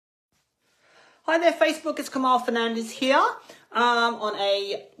Hi there, Facebook. It's Kamal Fernandez here on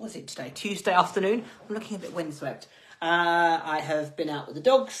a, what's it today? Tuesday afternoon. I'm looking a bit windswept. I have been out with the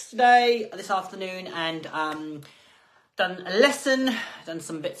dogs this afternoon, and done a lesson, done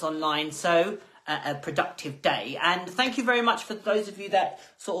some bits online. So a productive day. And thank you very much for those of you that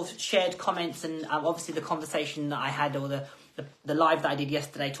sort of shared comments and obviously the conversation that I had, or the live that I did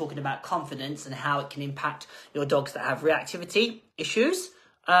yesterday talking about confidence and how it can impact your dogs that have reactivity issues.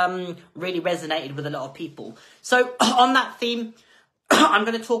 Really resonated with a lot of people. So on that theme, I'm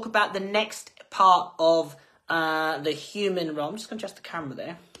going to talk about the next part of the human realm. I'm just going to adjust the camera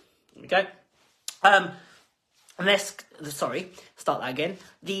there. There we go. Start that again.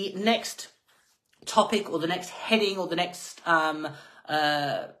 The next topic, or the next heading, or the next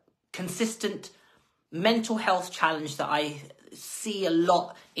consistent mental health challenge that I see a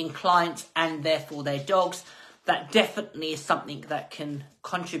lot in clients and therefore their dogs, that definitely is something that can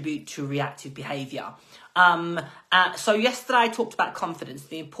contribute to reactive behaviour. So yesterday I talked about confidence,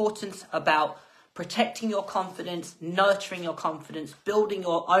 the importance about protecting your confidence, nurturing your confidence, building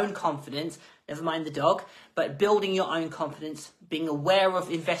your own confidence, never mind the dog, but building your own confidence, being aware of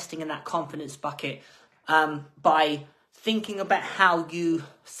investing in that confidence bucket by thinking about how you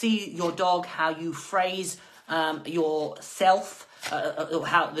see your dog, how you phrase yourself,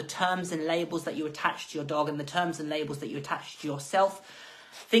 how the terms and labels that you attach to your dog and the terms and labels that you attach to yourself.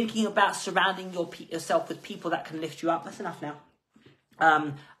 Thinking about surrounding yourself with people that can lift you up. That's enough now.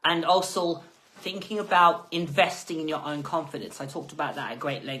 And also thinking about investing in your own confidence. I talked about that at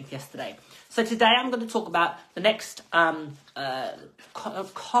great length yesterday. So today I'm going to talk about the next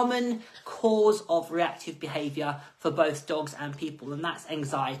common cause of reactive behaviour for both dogs and people, and that's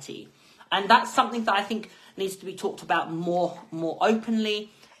anxiety. And that's something that I think needs to be talked about more openly,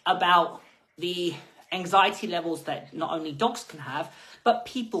 about the anxiety levels that not only dogs can have, but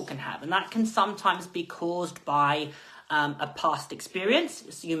people can have. And that can sometimes be caused by a past experience.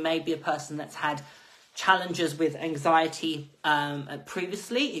 So you may be a person that's had challenges with anxiety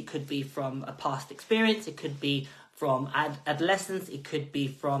previously. It could be from a past experience. It could be from adolescence. It could be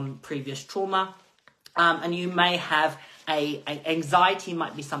from previous trauma. And you may have anxiety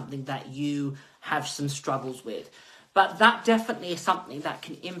might be something that you have some struggles with. But that definitely is something that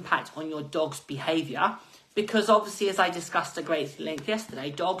can impact on your dog's behaviour, because obviously, as I discussed at great length yesterday,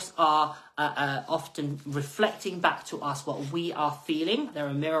 dogs are often reflecting back to us what we are feeling. They're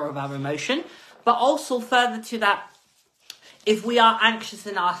a mirror of our emotion. But also further to that, if we are anxious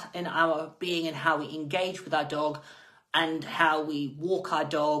in our being and how we engage with our dog and how we walk our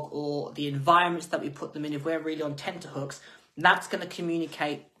dog, or the environments that we put them in, if we're really on tenterhooks, that's going to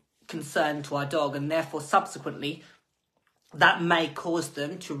communicate concern to our dog, and therefore subsequently that may cause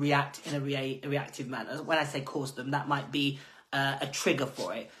them to react in a reactive manner. When I say cause them, that might be a trigger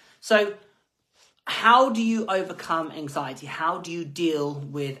for it. So how do you overcome anxiety? How do you deal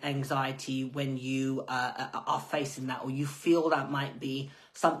with anxiety when you are facing that, or you feel that might be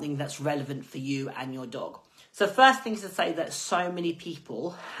something that's relevant for you and your dog? So first thing is to say that so many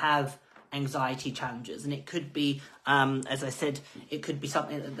people have anxiety challenges, and it could be, as I said, it could be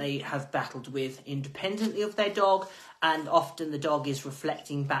something that they have battled with independently of their dog, and often the dog is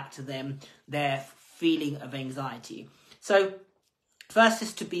reflecting back to them their feeling of anxiety. So first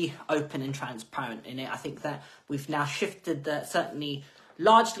is to be open and transparent in it. I think that we've now shifted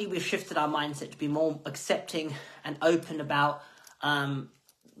largely we've shifted our mindset to be more accepting and open about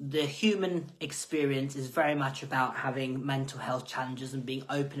the human experience is very much about having mental health challenges and being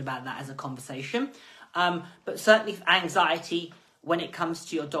open about that as a conversation. But certainly anxiety, when it comes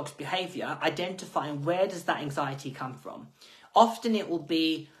to your dog's behaviour, identifying where does that anxiety come from. Often it will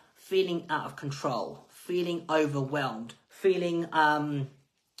be feeling out of control, feeling overwhelmed, feeling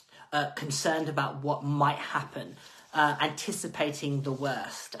concerned about what might happen, anticipating the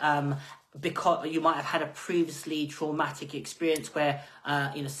worst. Because you might have had a previously traumatic experience where,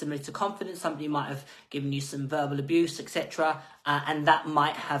 similar to confidence, somebody might have given you some verbal abuse, etc. And that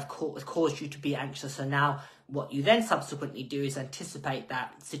might have caused you to be anxious. So now what you then subsequently do is anticipate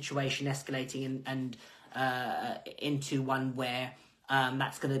that situation escalating and into one where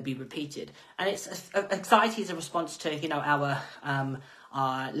that's going to be repeated. And anxiety is a response to,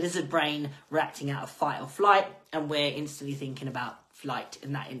 our lizard brain reacting out of fight or flight, and we're instantly thinking about flight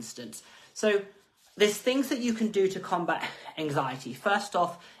in that instance. So there's things that you can do to combat anxiety. First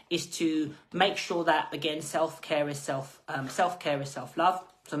off is to make sure that, again, self-care is self-love.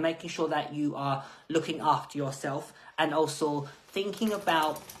 So making sure that you are looking after yourself, and also thinking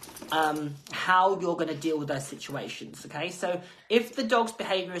about how you're going to deal with those situations. Okay, so if the dog's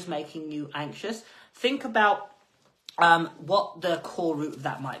behavior is making you anxious, think about what the core root of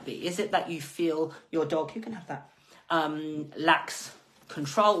that might be. Is it that you feel your dog, you can have that, lacks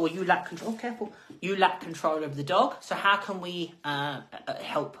control, or you lack control, careful, you lack control of the dog? So how can we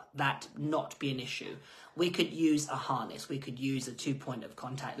help that not be an issue? We could use a harness, we could use a 2-point of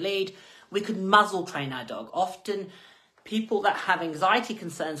contact lead, we could muzzle train our dog. Often people that have anxiety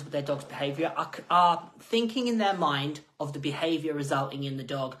concerns with their dog's behaviour are thinking in their mind of the behaviour resulting in the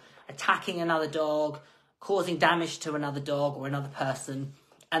dog attacking another dog, causing damage to another dog or another person,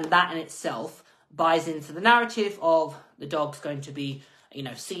 and that in itself buys into the narrative of the dog's going to be, you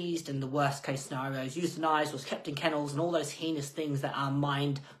know, seized, and the worst case scenarios, euthanized or kept in kennels, and all those heinous things that our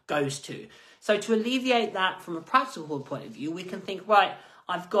mind goes to. So to alleviate that from a practical point of view, we can think, right,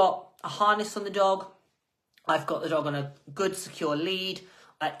 I've got a harness on the dog, I've got the dog on a good secure lead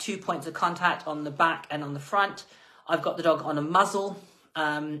at 2 points of contact on the back and on the front. I've got the dog on a muzzle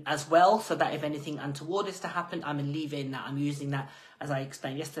as well, so that if anything untoward is to happen, I'm alleviating that. I'm using that, as I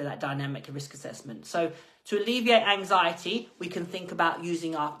explained yesterday, that dynamic risk assessment. So to alleviate anxiety, we can think about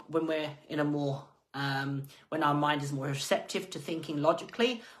using when we're in a more, when our mind is more receptive to thinking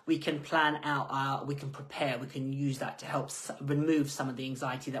logically, we can plan out, we can prepare, we can use that to help remove some of the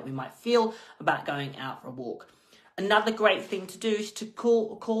anxiety that we might feel about going out for a walk. Another great thing to do is to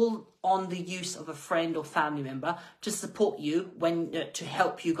call on the use of a friend or family member to support you to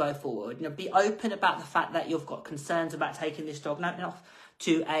help you go forward. You know, be open about the fact that you've got concerns about taking this dog off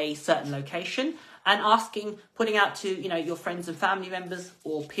to a certain location, and putting out to, you know, your friends and family members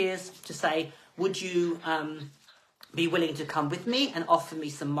or peers to say, would you be willing to come with me and offer me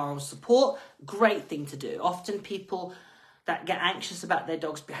some moral support? Great thing to do. Often people that get anxious about their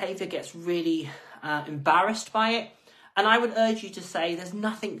dog's behaviour gets really embarrassed by it. And I would urge you to say there's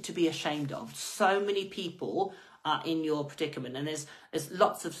nothing to be ashamed of. So many people are in your predicament, and there's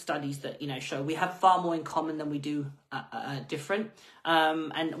lots of studies that, you know, show we have far more in common than we do different.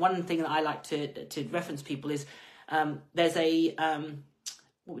 And one thing that I like to reference people is there's a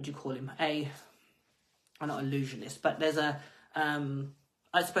what would you call him? I'm not illusionist, but there's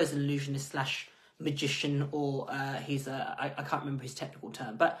I suppose an illusionist / magician, or I can't remember his technical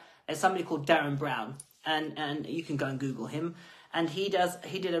term, but there's somebody called Darren Brown, and you can go and Google him, and he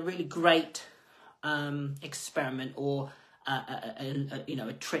did a really great experiment, or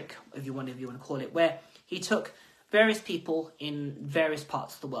a trick, if you want to call it, where he took various people in various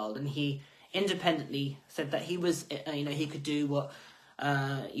parts of the world, and he independently said that he was he could do what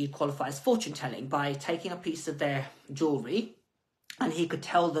you'd qualify as fortune telling by taking a piece of their jewelry, and he could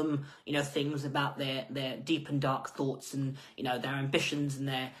tell them, you know, things about their deep and dark thoughts, and, you know, their ambitions and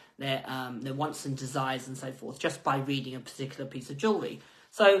their wants and desires and so forth, just by reading a particular piece of jewelry.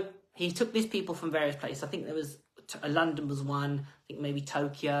 So he took these people from various places. I think there was London was one. I think maybe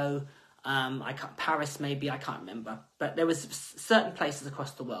Tokyo. Paris maybe. I can't remember. But there was certain places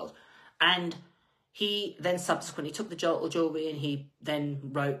across the world, and he then subsequently took the jewelry, and he then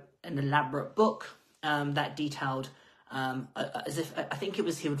wrote an elaborate book that detailed. As if I think it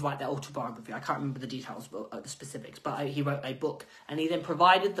was he would write their autobiography. I can't remember the details, the specifics, but he wrote a book, and he then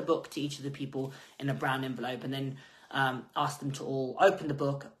provided the book to each of the people in a brown envelope, and then asked them to all open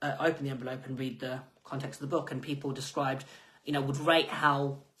the envelope and read the context of the book. And people described, you know, would rate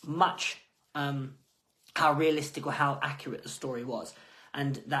how much, how realistic or how accurate the story was,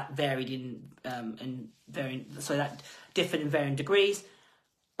 and that varied so that differed in varying degrees.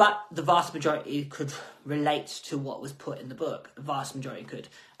 But the vast majority could relate to what was put in the book. The vast majority could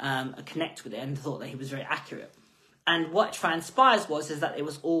connect with it and thought that he was very accurate. And what transpires is that it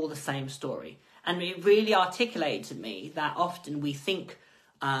was all the same story. And it really articulated to me that often we think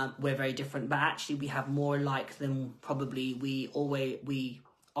we're very different, but actually we have more alike than probably we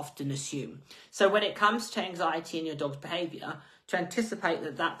often assume. So when it comes to anxiety in your dog's behaviour, to anticipate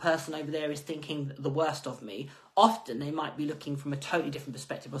that that person over there is thinking the worst of me, often they might be looking from a totally different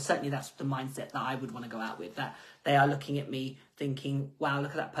perspective, or certainly that's the mindset that I would want to go out with, that they are looking at me thinking, wow,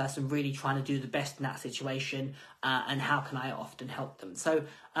 look at that person really trying to do the best in that situation, and how can I often help them? So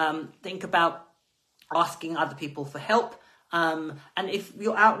think about asking other people for help, and if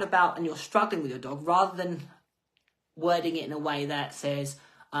you're out and about and you're struggling with your dog, rather than wording it in a way that says,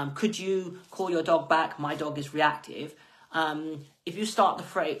 could you call your dog back, my dog is reactive, if you start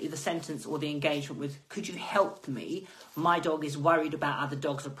the sentence or the engagement with, could you help me? My dog is worried about other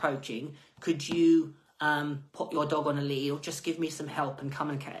dogs approaching. Could you put your dog on a lead, or just give me some help and come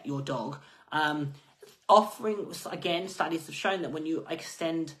and get your dog? Offering, again, studies have shown that when you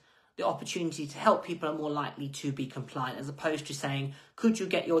extend the opportunity to help, people are more likely to be compliant, as opposed to saying, could you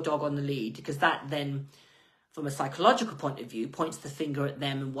get your dog on the lead? Because that then, from a psychological point of view, points the finger at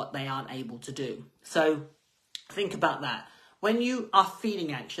them and what they aren't able to do. So think about that. When you are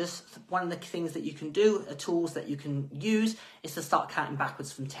feeling anxious, one of the things that you can do, tools that you can use, is to start counting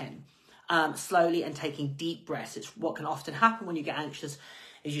backwards from 10. Slowly, and taking deep breaths. It's what can often happen when you get anxious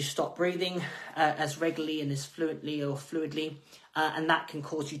is you stop breathing as regularly and as fluidly, and that can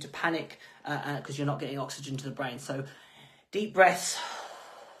cause you to panic because you're not getting oxygen to the brain. So deep breaths,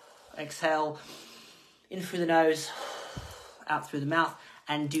 exhale, in through the nose, out through the mouth,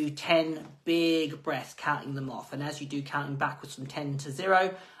 and do 10 big breaths, counting them off. And as you do, counting backwards from 10 to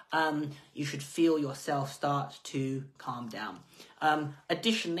 0, you should feel yourself start to calm down.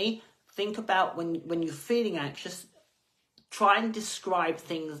 Additionally, think about when you're feeling anxious, try and describe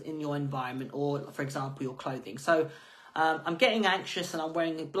things in your environment, or, for example, your clothing. So I'm getting anxious and I'm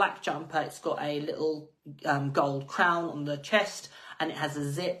wearing a black jumper. It's got a little gold crown on the chest, and it has a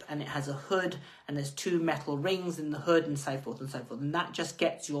zip, and it has a hood, and there's 2 metal rings in the hood, and so forth and so forth. And that just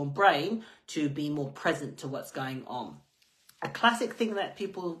gets your brain to be more present to what's going on. A classic thing that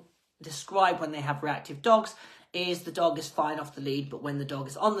people describe when they have reactive dogs is the dog is fine off the lead, but when the dog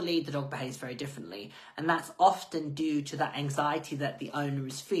is on the lead, the dog behaves very differently. And that's often due to that anxiety that the owner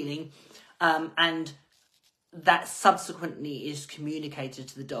is feeling, and that subsequently is communicated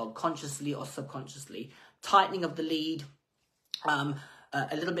to the dog, consciously or subconsciously. Tightening of the lead, a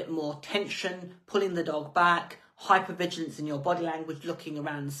little bit more tension, pulling the dog back, hypervigilance in your body language, looking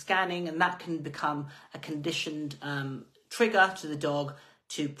around and scanning, and that can become a conditioned trigger to the dog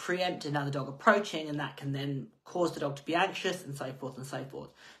to preempt another dog approaching, and that can then cause the dog to be anxious, and so forth and so forth.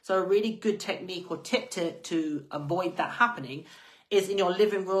 So a really good technique or tip to avoid that happening is, in your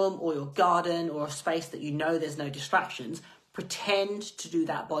living room or your garden or a space that you know there's no distractions, pretend to do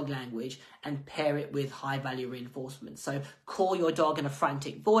that body language and pair it with high value reinforcement. So call your dog in a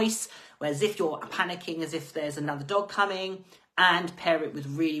frantic voice, as if you're panicking, as if there's another dog coming, and pair it with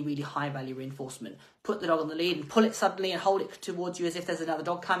really, really high value reinforcement. Put the dog on the lead and pull it suddenly and hold it towards you as if there's another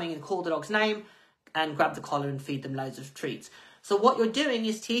dog coming, and call the dog's name and grab the collar and feed them loads of treats. So what you're doing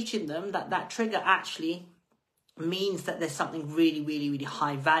is teaching them that that trigger actually means that there's something really, really, really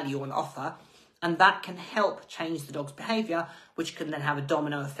high value on offer, and that can help change the dog's behaviour, which can then have a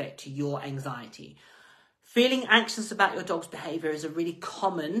domino effect to your anxiety. Feeling anxious about your dog's behaviour is a really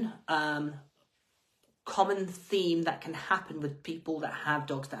common theme that can happen with people that have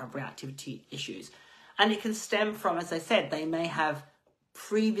dogs that have reactivity issues. And it can stem from, as I said, they may have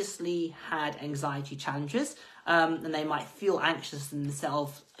previously had anxiety challenges, and they might feel anxious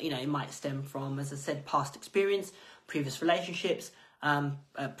themselves. It might stem from, as I said, past experience, previous relationships,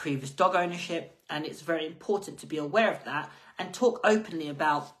 previous dog ownership, and it's very important to be aware of that and talk openly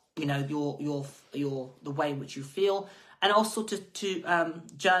about the way in which you feel, and also to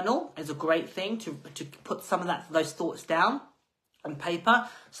journal is a great thing to put some of those thoughts down on paper,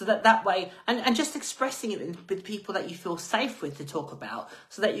 so that way, and just expressing it with people that you feel safe with to talk about,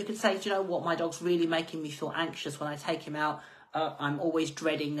 so that you can say, do you know what, my dog's really making me feel anxious when I take him out. I'm always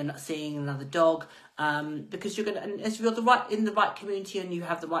dreading and seeing another dog, because you're gonna, and if you're in the right community and you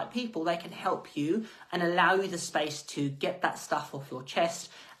have the right people, they can help you and allow you the space to get that stuff off your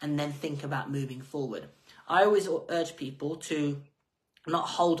chest and then think about moving forward. I always urge people to not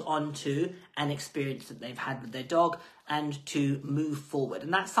hold on to an experience that they've had with their dog, and to move forward.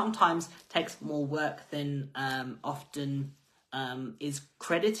 And that sometimes takes more work than often is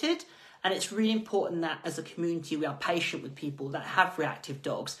credited. And it's really important that as a community we are patient with people that have reactive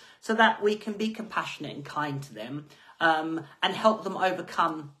dogs, so that we can be compassionate and kind to them, and help them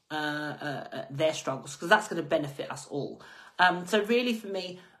overcome their struggles, because that's going to benefit us all. So really, for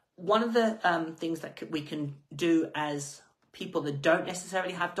me, one of the things that we can do as people that don't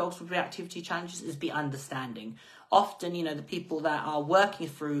necessarily have dogs with reactivity challenges is be understanding. Often, the people that are working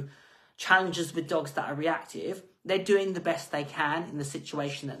through challenges with dogs that are reactive, they're doing the best they can in the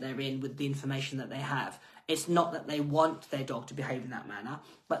situation that they're in with the information that they have. It's not that they want their dog to behave in that manner,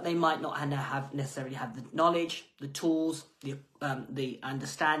 but they might not necessarily have the knowledge, the tools, the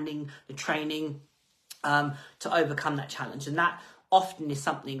understanding, the training to overcome that challenge. And that often is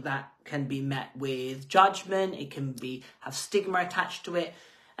something that can be met with judgment. It can have stigma attached to it.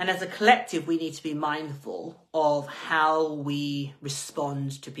 And as a collective, we need to be mindful of how we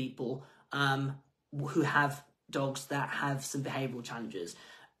respond to people who have dogs that have some behavioural challenges.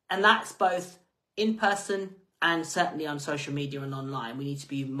 And that's both in person and certainly on social media and online. We need to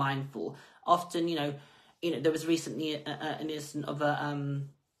be mindful. Often, there was recently an incident of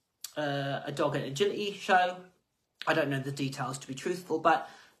a dog at an agility show. I don't know the details, to be truthful, but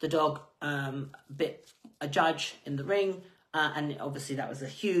the dog bit a judge in the ring, and obviously that was a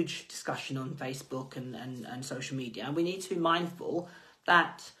huge discussion on Facebook and social media. And we need to be mindful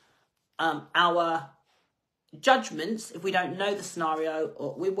that our judgments, if we don't know the scenario,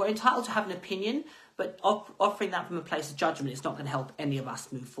 or we're entitled to have an opinion, but offering that from a place of judgment is not going to help any of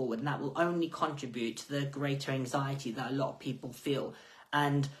us move forward, and that will only contribute to the greater anxiety that a lot of people feel.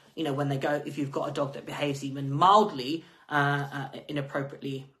 And when they go, if you've got a dog that behaves even mildly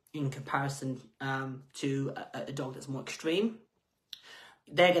inappropriately in comparison to a dog that's more extreme,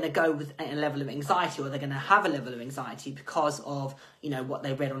 they're going to go with a level of anxiety, or they're going to have a level of anxiety because of, what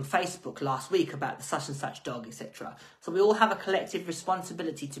they read on Facebook last week about the such and such dog, etc. So we all have a collective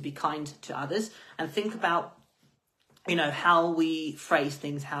responsibility to be kind to others and think about, how we phrase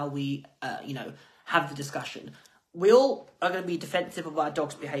things, how we, have the discussion. We all are going to be defensive of our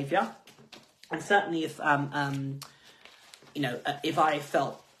dog's behaviour. And certainly if I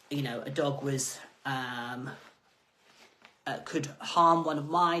felt, a dog was, could harm one of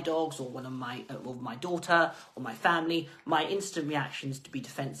my dogs or one of my daughter or my family, my instant reaction is to be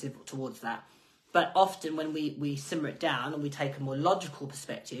defensive towards that. But often when we simmer it down and we take a more logical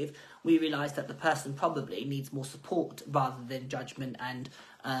perspective, we realise that the person probably needs more support rather than judgment and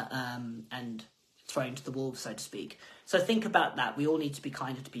thrown to the wolves, so to speak. So think about that. We all need to be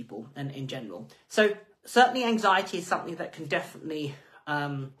kinder to people and in general. So certainly anxiety is something that can definitely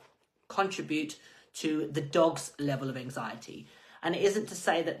contribute to the dog's level of anxiety. And it isn't to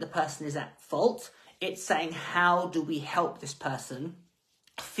say that the person is at fault. It's saying, how do we help this person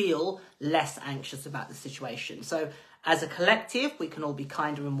feel less anxious about the situation? So as a collective, we can all be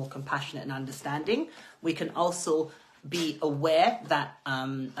kinder and more compassionate and understanding. We can also be aware that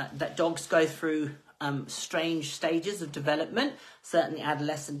that dogs go through strange stages of development. Certainly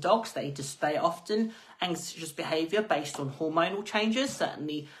adolescent dogs, they display often anxious behaviour based on hormonal changes.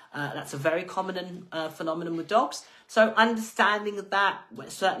 Certainly that's a very common phenomenon with dogs. So understanding that,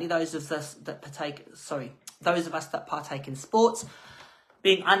 certainly those of us that partake in sports,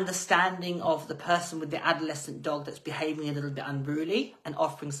 being understanding of the person with the adolescent dog that's behaving a little bit unruly and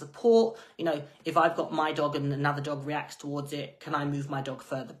offering support. If I've got my dog and another dog reacts towards it, can I move my dog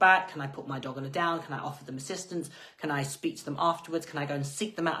further back? Can I put my dog on a down? Can I offer them assistance? Can I speak to them afterwards? Can I go and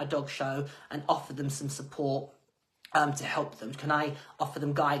seek them at a dog show and offer them some support to help them? Can I offer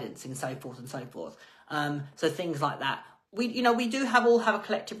them guidance and so forth and so forth? So things like that. We do all have a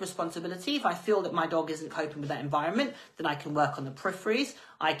collective responsibility. If I feel that my dog isn't coping with that environment, then I can work on the peripheries.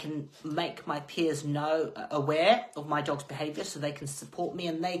 I can make my peers aware of my dog's behaviour so they can support me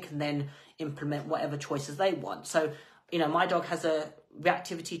and they can then implement whatever choices they want. So, my dog has a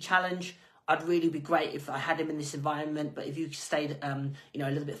reactivity challenge. I'd really be great if I had him in this environment, but if you stayed, a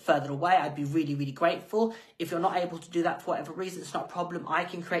little bit further away, I'd be really, really grateful. If you're not able to do that for whatever reason, it's not a problem. I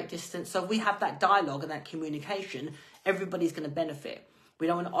can create distance. So if we have that dialogue and that communication, everybody's going to benefit. We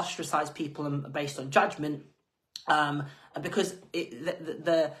don't want to ostracize people based on judgment, because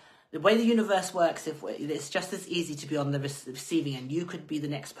the way the universe works, it's just as easy to be on the receiving end. You could be the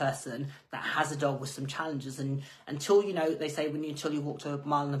next person that has a dog with some challenges, and until they say until you walk to a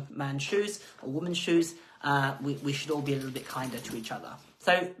mile in a man's shoes or woman's shoes, we should all be a little bit kinder to each other.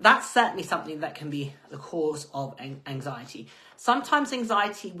 So that's certainly something that can be the cause of anxiety. Sometimes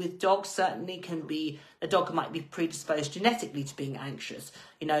anxiety with dogs certainly can be, a dog might be predisposed genetically to being anxious.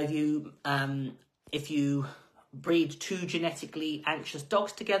 If you breed two genetically anxious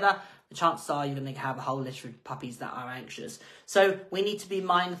dogs together, the chances are you're going to have a whole litter of puppies that are anxious. So we need to be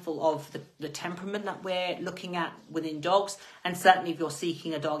mindful of the temperament that we're looking at within dogs. And certainly if you're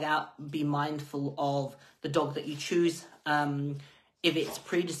seeking a dog out, be mindful of the dog that you choose. If it's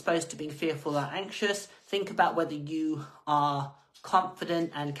predisposed to being fearful or anxious, think about whether you are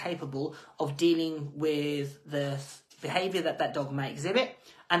confident and capable of dealing with the behaviour that dog may exhibit,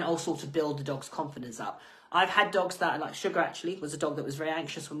 and also to build the dog's confidence up. I've had dogs that, like Sugar actually, was a dog that was very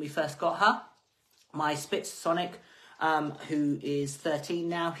anxious when we first got her. My Spitz Sonic, who is 13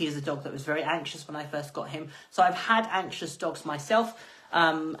 now, he is a dog that was very anxious when I first got him. So I've had anxious dogs myself.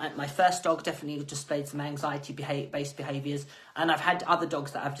 My first dog definitely displayed some anxiety-based behaviours, and I've had other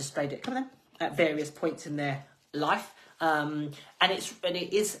dogs that have displayed it at various points in their life. And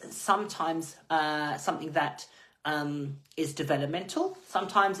it is sometimes something that is developmental.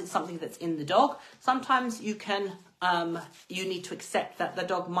 Sometimes it's something that's in the dog. Sometimes you need to accept that the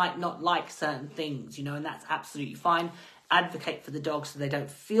dog might not like certain things, and that's absolutely fine. Advocate for the dog so they don't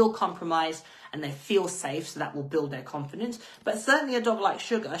feel compromised and they feel safe, so that will build their confidence. But certainly a dog like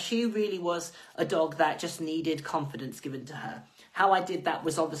Sugar, she really was a dog that just needed confidence given to her. How I did that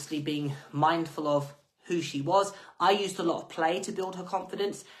was obviously being mindful of who she was. I used a lot of play to build her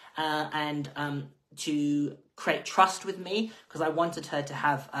confidence, and to create trust with me, because I wanted her to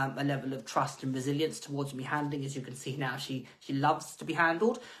have a level of trust and resilience towards me handling. As you can see now, she loves to be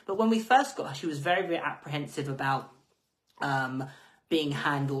handled. But when we first got her, she was very, very apprehensive about being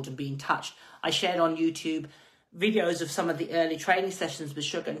handled and being touched. I shared on YouTube videos of some of the early training sessions with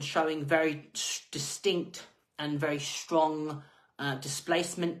Sugar and showing very distinct and very strong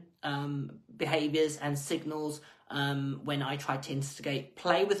displacement behaviours and signals when I tried to instigate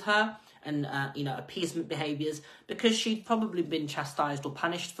play with her, and appeasement behaviours, because she'd probably been chastised or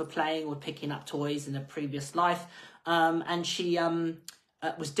punished for playing or picking up toys in a previous life, and she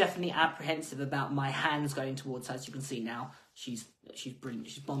was definitely apprehensive about my hands going towards her. As you can see now, she's brilliant,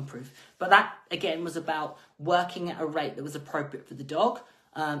 she's bomb-proof. But that again was about working at a rate that was appropriate for the dog,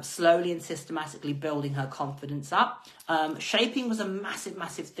 slowly and systematically building her confidence up. Shaping was a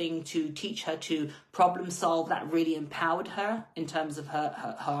massive thing to teach her to problem solve. That really empowered her in terms of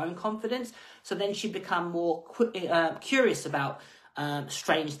her own confidence. So then she became more curious about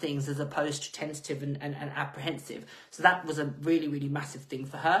strange things, as opposed to tentative and apprehensive. So that was a really massive thing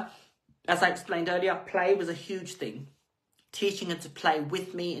for her. As I explained earlier, play was a huge thing. Teaching her to play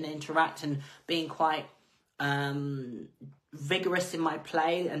with me and interact, and being quite vigorous in my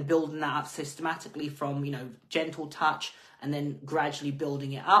play and building that up systematically from gentle touch, and then gradually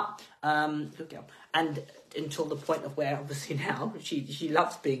building it up, and until the point of where obviously now she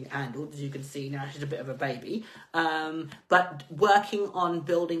loves being handled. As you can see now, she's a bit of a baby, but working on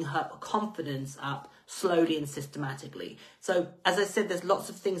building her confidence up slowly and systematically. So as I said, there's lots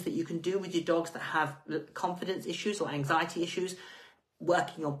of things that you can do with your dogs that have confidence issues or anxiety issues.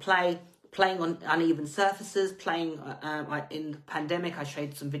 Working on play, playing on uneven surfaces, playing in the pandemic. I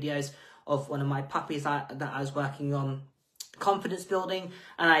showed some videos of one of my puppies that I was working on confidence building,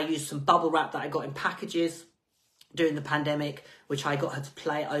 and I used some bubble wrap that I got in packages during the pandemic, which I got her to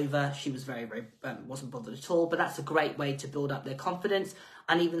play over. She was very wasn't bothered at all, but that's a great way to build up their confidence.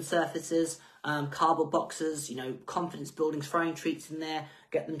 Uneven surfaces, cardboard boxes, confidence building, throwing treats in there,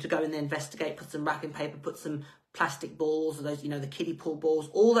 get them to go in there, investigate, put some wrapping paper, put some plastic balls, or those, the kiddie pool balls.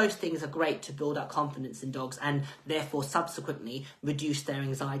 All those things are great to build up confidence in dogs, and therefore subsequently reduce their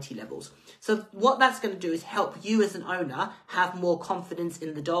anxiety levels. So what that's going to do is help you as an owner have more confidence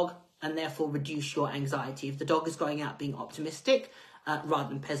in the dog, and therefore reduce your anxiety if the dog is going out being optimistic rather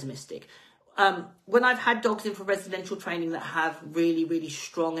than pessimistic. When I've had dogs in for residential training that have really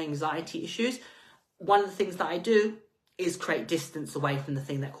strong anxiety issues, one of the things that I do is create distance away from the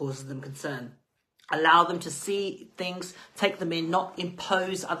thing that causes them concern. Allow them to see things, take them in, not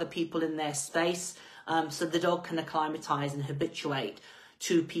impose other people in their space, so the dog can acclimatise and habituate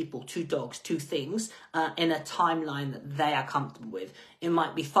to people, to dogs, to things in a timeline that they are comfortable with. It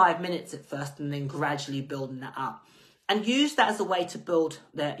might be 5 minutes at first, and then gradually building that up. And use that as a way to build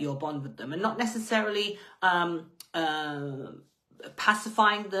your bond with them, and not necessarily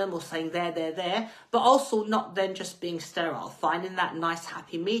pacifying them or saying there, but also not then just being sterile. Finding that nice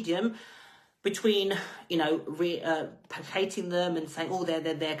happy medium between, placating them and saying, oh, there,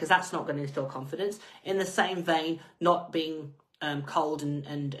 because that's not going to instill confidence. In the same vein, not being cold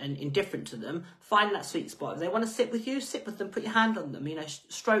and indifferent to them. Find that sweet spot. If they want to sit with you, sit with them, put your hand on them,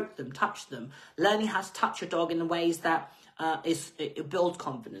 stroke them, touch them. Learning how to touch your dog in the ways that it builds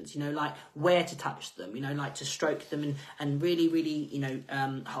confidence, like where to touch them, like to stroke them and really,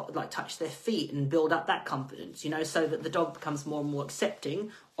 touch their feet and build up that confidence, so that the dog becomes more and more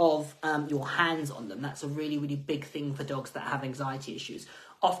accepting of your hands on them. That's a really big thing for dogs that have anxiety issues.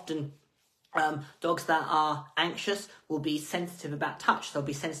 Often, dogs that are anxious will be sensitive about touch. They'll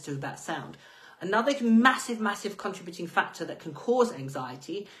be sensitive about sound. Another massive contributing factor that can cause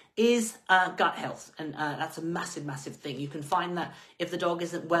anxiety is gut health, and that's a massive thing. You can find that if the dog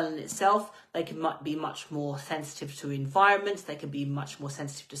isn't well in itself, they can be much more sensitive to environments, they can be much more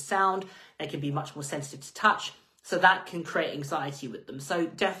sensitive to sound, they can be much more sensitive to touch, so that can create anxiety with them. So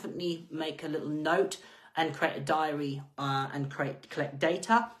definitely make a little note and create a diary and collect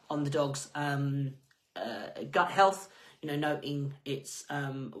data on the dog's gut health, noting its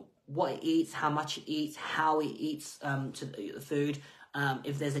what it eats, how much it eats, how it eats to the food.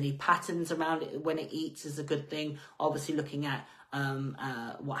 If there's any patterns around it when it eats is a good thing. Obviously looking at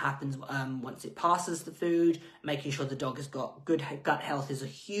what happens once it passes the food, making sure the dog has got good gut health is a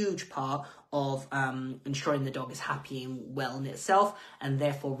huge part of ensuring the dog is happy and well in itself, and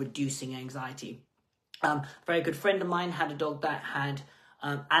therefore reducing anxiety. A very good friend of mine had a dog that had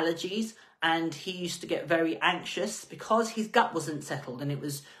allergies, and he used to get very anxious because his gut wasn't settled, and it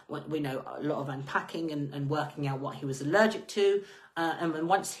was, we know, a lot of unpacking and working out what he was allergic to, and when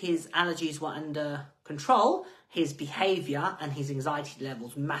once his allergies were under control, his behavior and his anxiety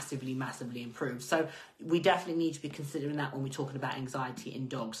levels massively improve. So we definitely need to be considering that when we're talking about anxiety in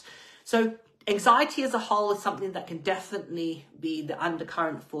dogs. So anxiety as a whole is something that can definitely be the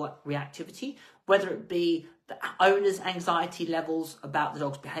undercurrent for reactivity, whether it be the owner's anxiety levels about the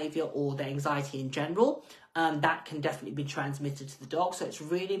dog's behavior or the anxiety in general. That can definitely be transmitted to the dog. So it's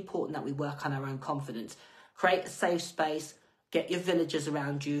really important that we work on our own confidence. Create a safe space, get your villagers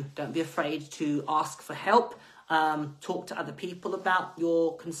around you. Don't be afraid to ask for help. Talk to other people about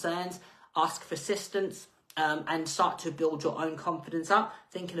your concerns, ask for assistance, and start to build your own confidence up.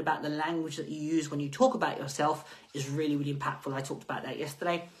 Thinking about the language that you use when you talk about yourself is really impactful. I talked about that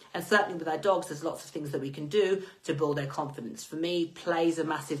yesterday. And certainly with our dogs, there's lots of things that we can do to build their confidence. For me, play is a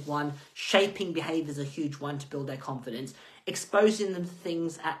massive one. Shaping behaviour is a huge one to build their confidence. Exposing them to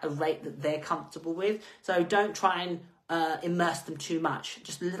things at a rate that they're comfortable with. So don't try and immerse them too much.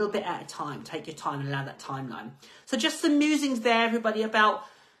 Just a little bit at a time. Take your time and allow that timeline. So just some musings there, everybody, about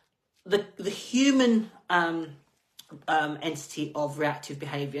the human entity of reactive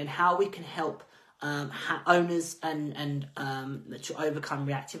behaviour and how we can help owners and to overcome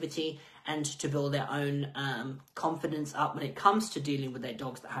reactivity and to build their own confidence up when it comes to dealing with their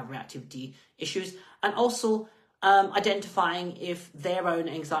dogs that have reactivity issues, and also identifying if their own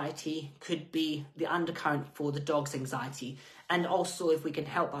anxiety could be the undercurrent for the dog's anxiety, and also if we can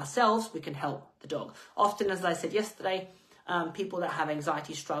help ourselves, we can help the dog. Often, as I said yesterday, people that have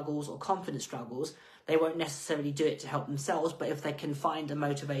anxiety struggles or confidence struggles, they won't necessarily do it to help themselves, but if they can find a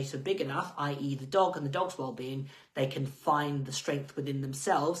motivator big enough, i.e. the dog and the dog's well-being, they can find the strength within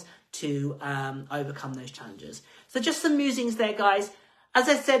themselves to overcome those challenges. So just some musings there, guys. As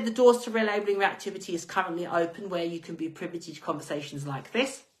I said, the doors to relabelling reactivity is currently open, where you can be privy to conversations like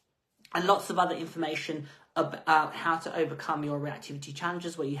this and lots of other information about how to overcome your reactivity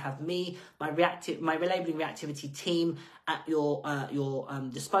challenges, where you have me, my relabelling reactivity team at your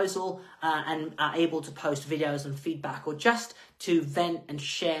disposal, and are able to post videos and feedback, or just to vent and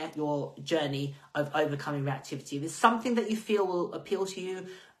share your journey of overcoming reactivity. If it's something that you feel will appeal to you,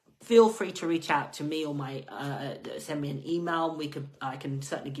 feel free to reach out to me, or send me an email. I can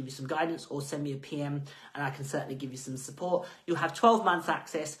certainly give you some guidance, or send me a PM and I can certainly give you some support. You'll have 12 months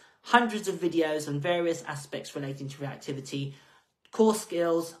access, hundreds of videos on various aspects relating to reactivity, core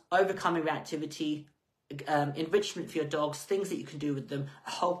skills, overcoming reactivity, enrichment for your dogs, things that you can do with them,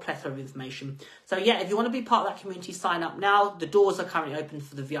 a whole plethora of information. So yeah, if you want to be part of that community, sign up now. The doors are currently open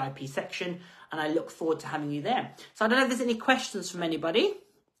for the VIP section, and I look forward to having you there. So I don't know if there's any questions from anybody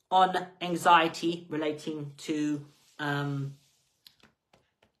on anxiety relating to that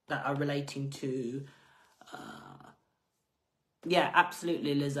are relating to yeah,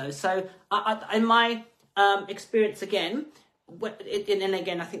 absolutely, Lizzo. So in my experience, again, and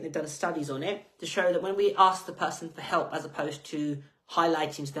again, I think they've done studies on it to show that when we ask the person for help, as opposed to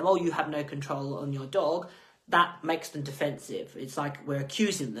highlighting to them, oh, you have no control on your dog, that makes them defensive. It's like we're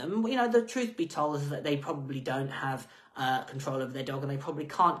accusing them. You know, the truth be told is that they probably don't have control over their dog, and they probably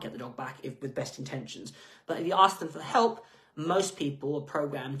can't get the dog back with best intentions. But if you ask them for help, most people are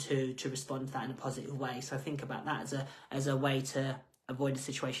programmed to respond to that in a positive way. So think about that as a way to avoid the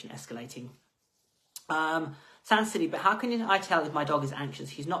situation escalating. Sounds silly, but how can I tell if my dog is anxious?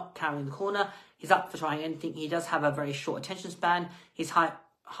 He's not carrying the corner. He's up for trying anything. He does have a very short attention span. He's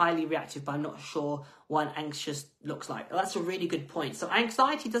highly reactive, but I'm not sure what anxious looks like. Well, that's a really good point. So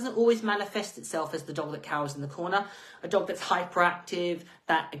anxiety doesn't always manifest itself as the dog that cowers in the corner. A dog that's hyperactive,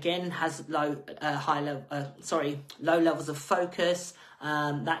 that again has low levels of focus,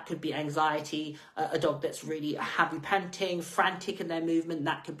 that could be anxiety. A dog that's really heavy panting, frantic in their movement,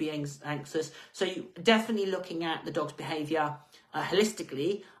 that could be anxious. So you're definitely looking at the dog's behaviour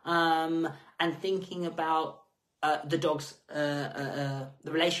holistically, and thinking about the dog's the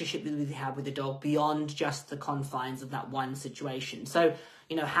relationship that we have with the dog beyond just the confines of that one situation. So,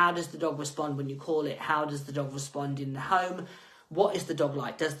 you know, how does the dog respond when you call it? How does the dog respond in the home? What is the dog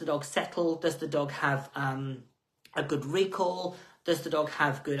like? Does the dog settle? Does the dog have a good recall? Does the dog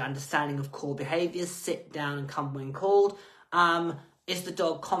have good understanding of core behaviours? Sit down and come when called. Is the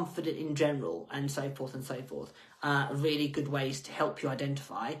dog confident in general? And so forth and so forth. Really good ways to help you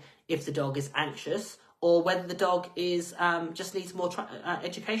identify if the dog is anxious, or whether the dog is just needs more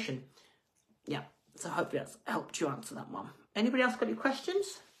education. Yeah, so hopefully that's helped you answer that one. Anybody else got any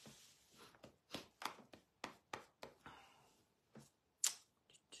questions?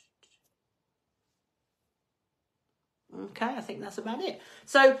 Okay, I think that's about it.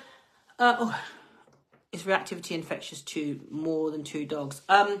 So, is reactivity infectious to more than 2 dogs?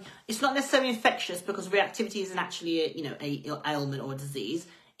 It's not necessarily infectious, because reactivity isn't actually a ailment or a disease.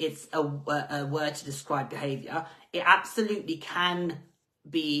 it's a word to describe behaviour. It absolutely can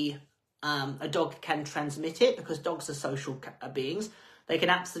be, a dog can transmit it because dogs are social beings. They can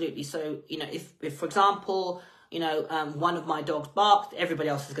absolutely, so, you know, if for example, you know, one of my dogs barked, everybody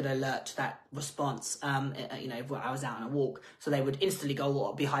else is going to alert to that response, you know, if I was out on a walk. So they would instantly go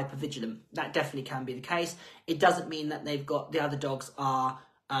or be hypervigilant. That definitely can be the case. It doesn't mean that they've got, the other dogs are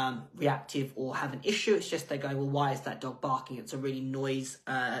reactive or have an issue. It's just they go, well, why is that dog barking? It's a really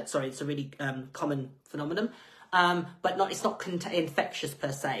it's a really common phenomenon. But it's not infectious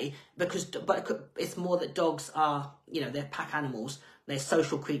per se, but it's more that dogs are, you know, they're pack animals. They're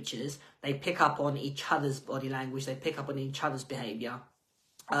social creatures. They pick up on each other's body language. They pick up on each other's behaviour.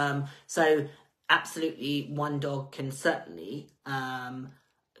 So absolutely, one dog can certainly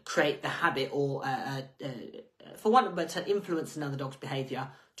create the habit, or to influence another dog's behaviour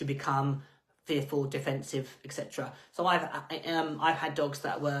to become fearful, defensive, etc. So I've had dogs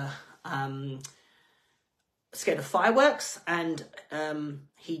that were scared of fireworks, and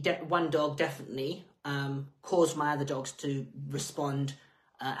one dog definitely caused my other dogs to respond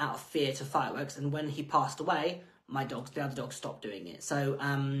out of fear to fireworks, and when he passed away, the other dogs stopped doing it. So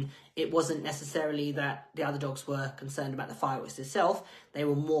it wasn't necessarily that the other dogs were concerned about the fireworks itself, they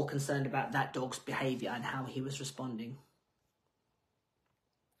were more concerned about that dog's behaviour and how he was responding.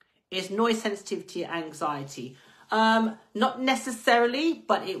 Is noise sensitivity anxiety? Not necessarily,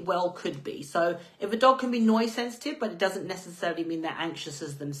 but it well could be. So if a dog can be noise sensitive, but it doesn't necessarily mean they're anxious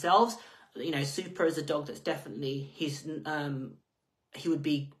as themselves. You know, Super is a dog that's definitely, he would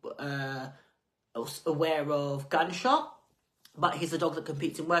be aware of gunshot, but he's a dog that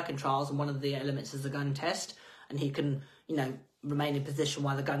competes in working trials, and one of the elements is the gun test, and he can, you know, remain in position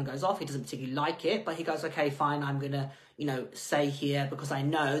while the gun goes off. He doesn't particularly like it, but he goes, okay, fine, I'm going to, you know, stay here because I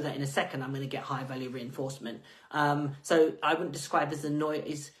know that in a second I'm going to get high value reinforcement. So I wouldn't describe as a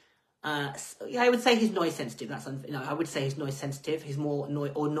noise, I would say he's noise sensitive. I would say he's noise sensitive. He's more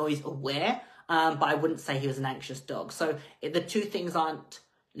noise aware, but I wouldn't say he was an anxious dog. So the two things aren't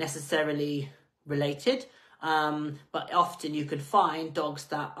necessarily related, but often you could find dogs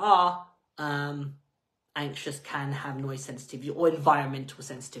that are anxious can have noise sensitivity or environmental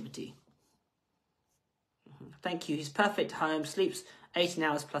sensitivity. Thank you. He's perfect at home, sleeps 18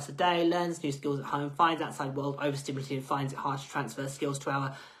 hours plus a day, learns new skills at home, finds outside world overstimulated, finds it hard to transfer skills to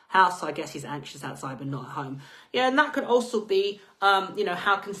our house. So I guess he's anxious outside but not at home. Yeah, and that could also be, you know,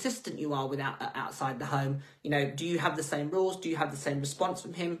 how consistent you are with outside the home. You know, do you have the same rules? Do you have the same response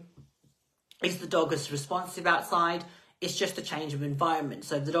from him? Is the dog as responsive outside? It's just a change of environment.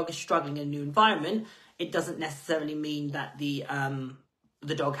 So if the dog is struggling in a new environment, it doesn't necessarily mean that the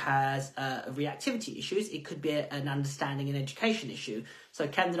dog has reactivity issues. It could be an understanding and education issue. So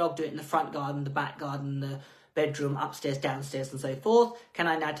can the dog do it in the front garden, the back garden, the bedroom, upstairs, downstairs, and so forth? Can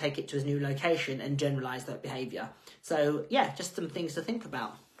I now take it to his new location and generalise that behaviour? So yeah, just some things to think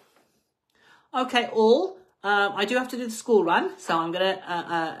about. Okay, I do have to do the school run, so I'm going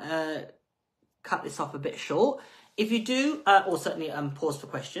to cut this off a bit short. If you do, or certainly pause for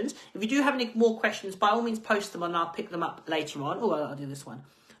questions. If you do have any more questions, by all means post them and I'll pick them up later on. Oh, I'll do this one.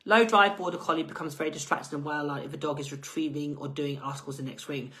 Low drive border collie becomes very distracted and wild-eyed if a dog is retrieving or doing articles in the next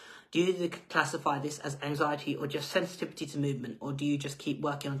ring. Do you classify this as anxiety or just sensitivity to movement, or do you just keep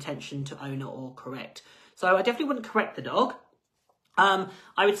working on attention to owner or correct? So I definitely wouldn't correct the dog. I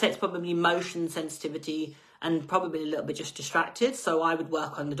would say it's probably motion sensitivity and probably a little bit just distracted. So I would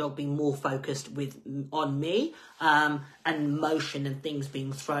work on the dog being more focused on me, and motion and things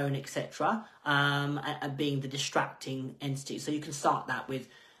being thrown, etc., and being the distracting entity. So you can start that with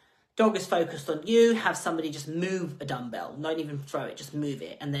dog is focused on you, have somebody just move a dumbbell, don't even throw it, just move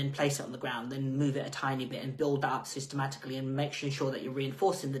it, and then place it on the ground, then move it a tiny bit and build that up systematically and make sure that you're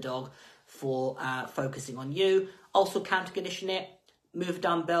reinforcing the dog for focusing on you. Also counter condition it. Move a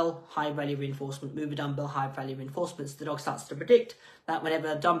dumbbell, high value reinforcement, move a dumbbell, high value reinforcement. So the dog starts to predict that whenever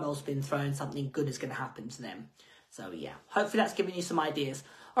a dumbbell's been thrown, something good is going to happen to them. So yeah, hopefully that's given you some ideas.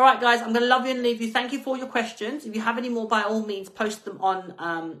 All right, guys, I'm going to love you and leave you. Thank you for your questions. If you have any more, by all means, post them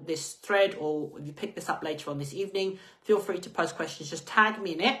on this thread, or if you pick this up later on this evening, feel free to post questions. Just tag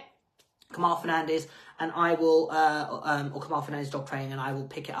me in it, Kamal Fernandez, and I will, or Kamal Fernandez Dog Training, and I will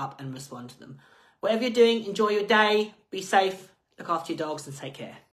pick it up and respond to them. Whatever you're doing, enjoy your day, be safe, look after your dogs, and take care.